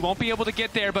Bo. He won't be able to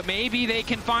get there, but maybe they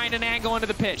can find an angle into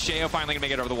the pit. Sheo finally going to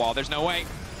make it over the wall. There's no way.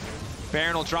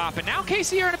 Baron will drop, and now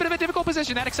KC are in a bit of a difficult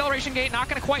position. That acceleration gate not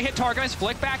going to quite hit Targamas.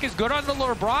 Flick back is good on the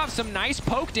Labrov. Some nice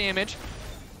poke damage.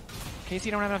 KC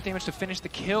don't have enough damage to finish the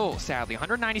kill, sadly.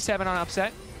 197 on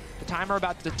upset. The timer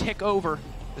about to tick over.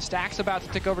 The stack's about to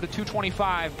tick over to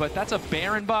 225, but that's a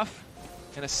Baron buff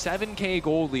and a 7k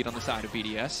gold lead on the side of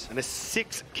BDS. And a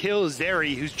 6-kill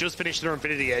Zeri, who's just finished their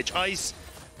Infinity Edge. Ice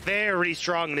very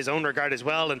strong in his own regard as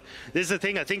well. And this is the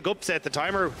thing, I think Upset, the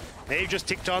timer, they've just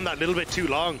ticked on that little bit too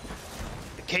long.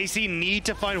 KC need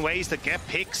to find ways to get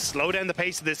picks, slow down the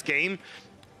pace of this game.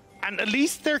 And at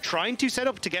least they're trying to set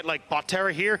up to get like bot tower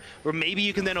here, where maybe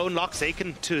you can then unlock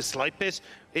Saken to a slight bit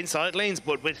inside lanes.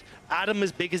 But with Adam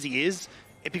as big as he is,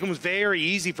 it becomes very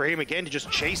easy for him again to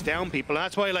just chase down people. And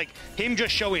that's why like him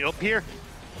just showing up here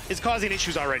is causing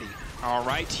issues already. All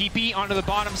right, TP onto the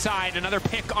bottom side, another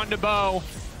pick onto Bo.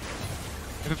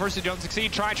 If at first they don't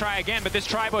succeed, try again, but this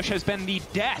tri-bush has been the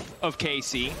death of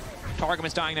KC.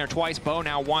 Targamas dying there twice, Bo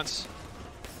now once.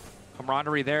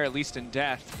 Camaraderie there, at least in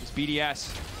death, as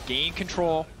BDS gain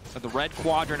control of the red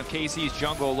quadrant of KC's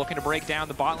jungle, looking to break down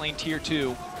the bot lane tier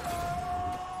 2.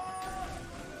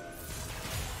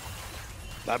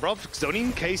 Labrov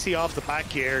zoning KC off the back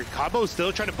here. Cabo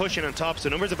still trying to push in on top, so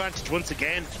numbers advantage once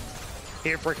again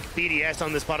here for BDS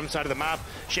on this bottom side of the map.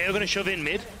 Sheo going to shove in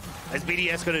mid, as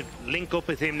BDS going to link up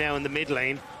with him now in the mid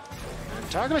lane. And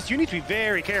Targamas, you need to be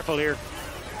very careful here.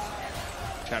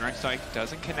 Shattering Strike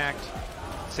doesn't connect.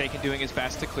 Saken doing his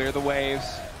best to clear the waves.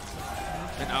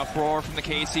 An uproar from the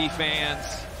KC fans.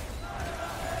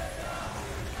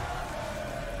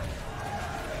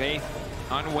 Faith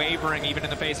unwavering, even in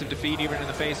the face of defeat, even in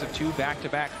the face of 2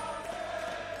 back-to-back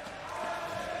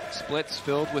splits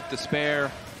filled with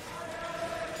despair.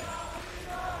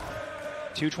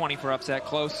 220 for Upset,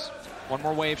 close. One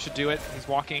more wave should do it. He's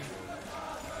walking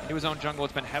into his own jungle.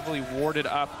 It's been heavily warded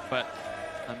up, but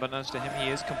unbeknownst to him,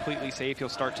 he is completely safe. You'll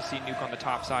start to see Nuke on the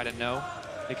top side and know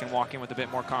they can walk in with a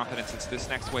bit more confidence. It's this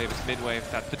next wave, it's mid-wave.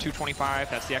 That's the 225,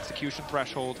 that's the execution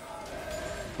threshold.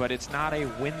 But it's not a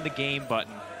win the game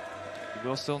button. You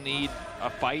will still need a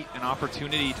fight, an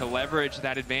opportunity to leverage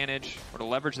that advantage or to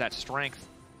leverage that strength.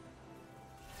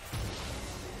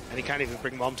 And he can't even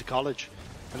bring Mom to college.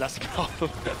 And that's the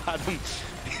problem. Adam,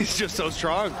 he's just so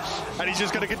strong. And he's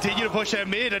just going to continue to push out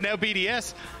mid, and now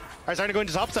BDS are starting to go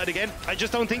into top side again. I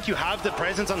just don't think you have the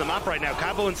presence on the map right now.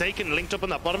 Cabo and Saken linked up on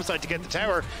that bottom side to get the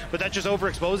tower, but that just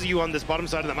overexposes you on this bottom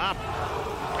side of the map,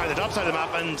 or the top side of the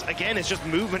map, and again, it's just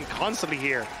movement constantly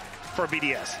here for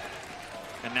BDS.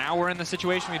 And now we're in the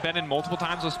situation we've been in multiple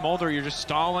times with Smolder. You're just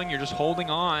stalling, you're just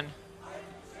holding on.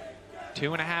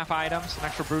 2.5 items, an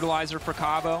extra brutalizer for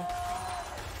Cabo.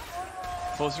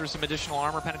 Closer to some additional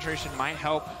armor penetration might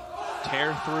help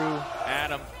tear through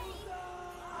Adam.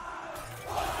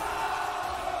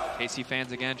 KC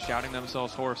fans again shouting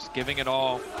themselves hoarse, giving it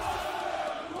all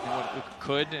in what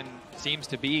could and seems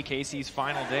to be KC's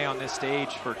final day on this stage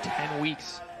for 10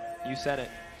 weeks. You said it.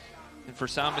 And for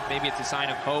some, maybe it's a sign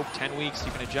of hope. 10 weeks,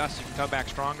 you can adjust, you can come back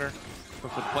stronger.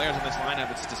 But for the players in this lineup,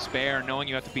 it's despair, knowing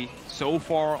you have to be so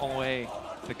far away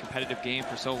from the competitive game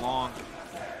for so long.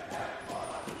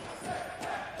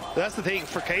 That's the thing,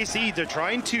 for KC, they're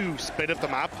trying to split up the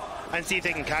map and see if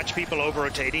they can catch people over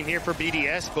rotating here for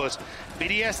BDS, but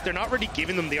BDS, they're not really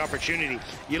giving them the opportunity.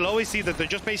 You'll always see that they're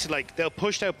just basically like, they'll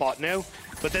push out bot now,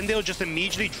 but then they'll just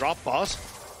immediately drop bot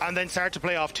and then start to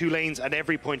play off 2 lanes at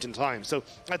every point in time. So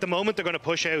at the moment, they're going to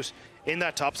push out in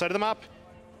that top side of the map.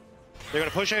 They're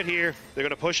going to push out here, they're going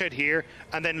to push out here,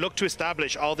 and then look to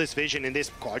establish all this vision in this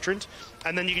quadrant,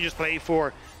 and then you can just play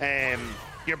for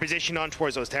your position on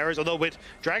towards those towers. Although with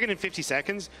Dragon in 50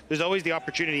 seconds, there's always the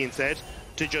opportunity instead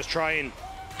to just try and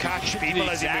catch people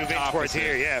as you move in towards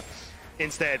here, yeah,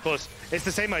 instead. But it's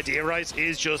the same idea, right?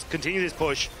 Is just continue this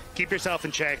push, keep yourself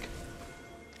in check.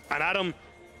 And Adam,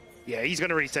 yeah, he's going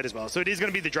to reset as well. So it is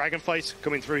going to be the Dragon fight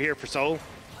coming through here for Soul.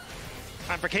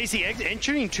 And for KC,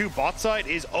 entering to bot side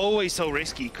is always so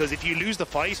risky, because if you lose the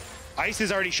fight, Ice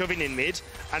is already shoving in mid,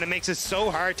 and it makes it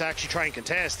so hard to actually try and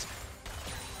contest.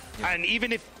 Yeah. And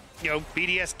even if, you know,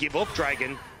 BDS give up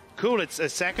Dragon, cool, it's a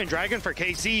second Dragon for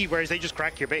KC, whereas they just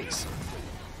crack your base.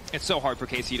 It's so hard for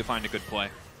KC to find a good play.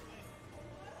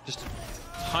 Just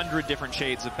 100 different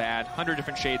shades of bad, 100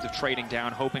 different shades of trading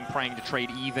down, hoping, praying to trade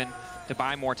even, to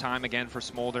buy more time again for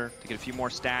Smolder, to get a few more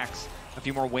stacks, a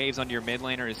few more waves onto your mid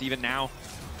laner. Is even now,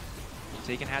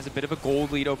 Saken has a bit of a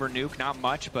gold lead over Nuke, not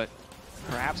much, but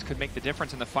perhaps could make the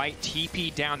difference in the fight.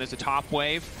 TP down, there's a top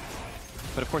wave.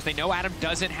 But of course they know Adam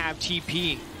doesn't have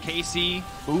TP. KC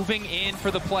moving in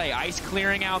for the play. Ice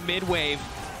clearing out mid wave.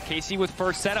 KC with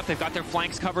first setup, they've got their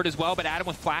flanks covered as well, but Adam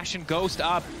with Flash and Ghost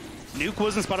up. Nuke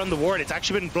wasn't spot on the ward, it's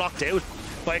actually been blocked out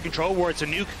by a control ward, so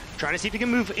Nuke trying to see if he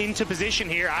can move into position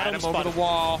here. Adam over the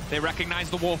wall, they recognize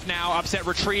the Wolf now, Upset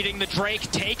retreating, the Drake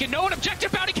taken, no, an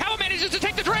objective bounty, Cabo manages to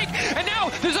take the Drake, and now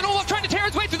there's an Olaf trying to tear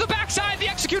his way through the backside, the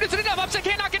execute isn't enough, Upset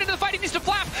cannot get into the fight, he needs to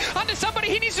flap onto somebody,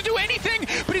 he needs to do anything,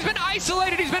 but he's been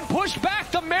isolated, he's been pushed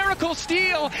back, the Miracle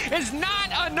steal is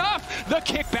not enough. The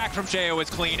kickback from Sheo is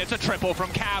clean. It's a triple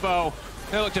from Cabo.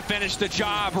 They look to finish the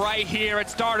job right here. It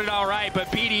started all right, but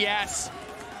BDS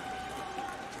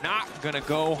not gonna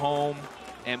go home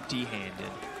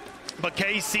empty-handed. But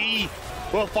KC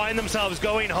will find themselves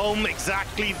going home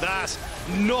exactly that.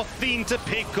 Nothing to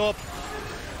pick up,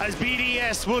 as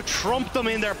BDS will trump them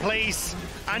in their place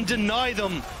and deny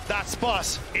them that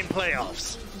spot in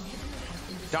playoffs.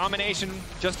 Domination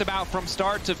just about from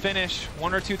start to finish.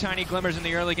 One or two tiny glimmers in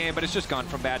the early game, but it's just gone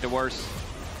from bad to worse.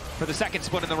 For the second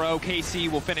split in the row, KC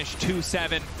will finish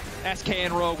 2-7. SK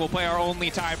and Rogue will play our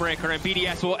only tiebreaker, and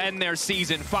BDS will end their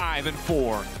season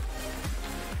 5-4.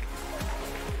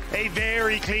 A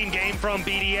very clean game from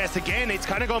BDS. Again, it's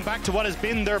kind of going back to what has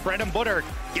been their bread and butter.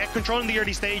 Get control in the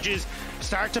early stages,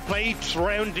 start to play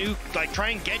around Duke, like try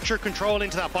and get your control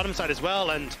into that bottom side as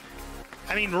well. And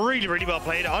I mean, really, really well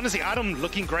played. Honestly, Adam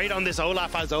looking great on this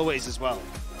Olaf as always as well.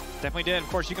 Definitely did. Of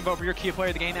course, you can vote for your key player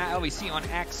of the game at LEC on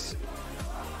X.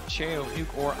 Sheo,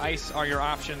 Nuke, or Ice are your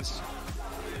options.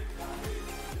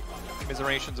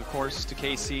 Commiserations, of course, to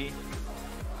KC.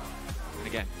 And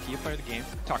again, key player of the game.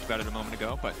 Talked about it a moment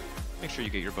ago, but make sure you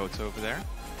get your votes over there.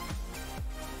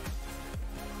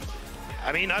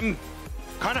 I mean, I'm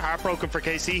kind of heartbroken for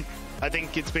KC. I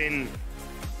think it's been...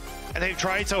 they've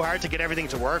tried so hard to get everything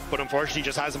to work, but unfortunately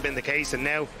just hasn't been the case. And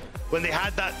now, when they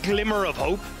had that glimmer of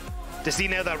hope, to see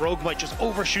now that Rogue might just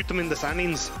overshoot them in the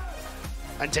standings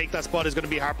and take that spot is going to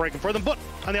be heartbreaking for them. But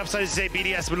on the upside, as you say,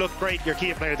 BDS would look great. Your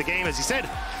key player of the game, as you said.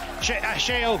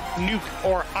 Sheo, Nuke,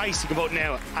 or Ice, you can vote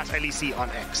now at LEC on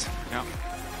X. Yeah.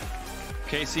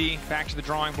 KC, back to the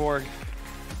drawing board.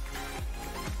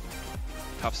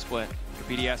 Tough split. For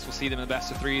BDS, we'll see them in the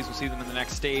best of threes. We'll see them in the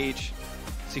next stage.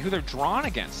 See who they're drawn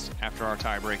against after our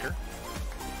tiebreaker.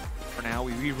 For now,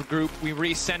 we regroup, we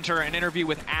recenter, an interview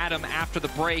with Adam after the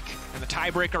break, and the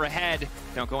tiebreaker ahead.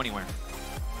 Don't go anywhere.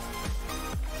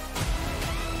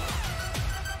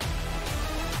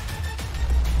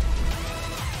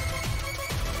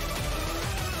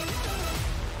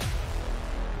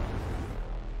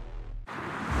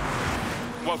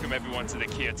 Welcome everyone to the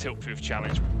Kia Tilt-Proof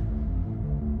Challenge.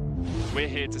 We're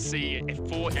here to see if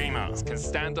 4 gamers can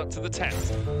stand up to the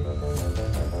test.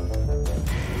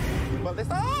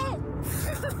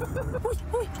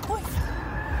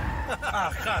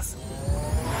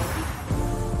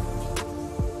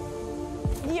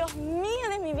 Dios mío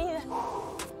de mi vida.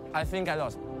 I think I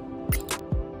lost.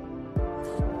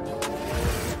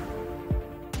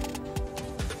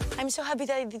 I'm so happy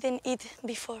that I didn't eat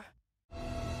before.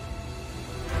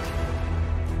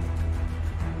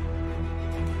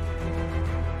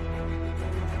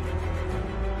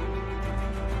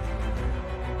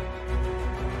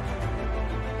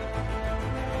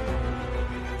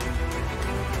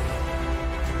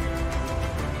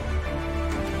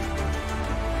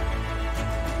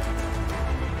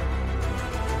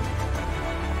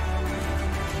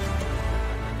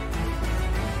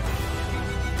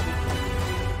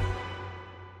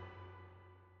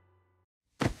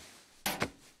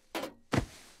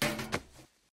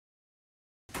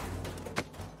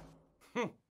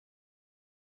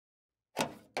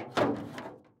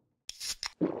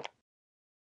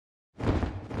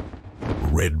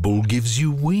 Red Bull gives you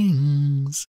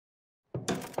wings.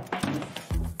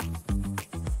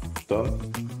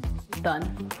 Done?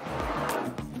 Done.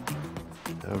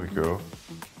 There we go.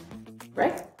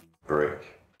 Break? Break.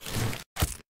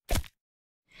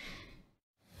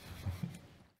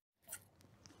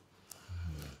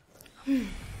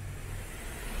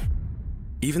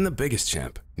 Even the biggest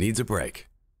champ needs a break.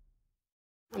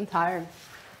 I'm tired.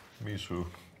 Me too.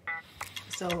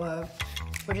 So,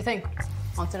 what do you think?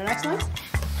 On to the next one?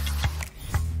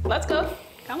 Let's go.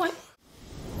 Come on.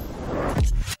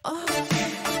 Oh.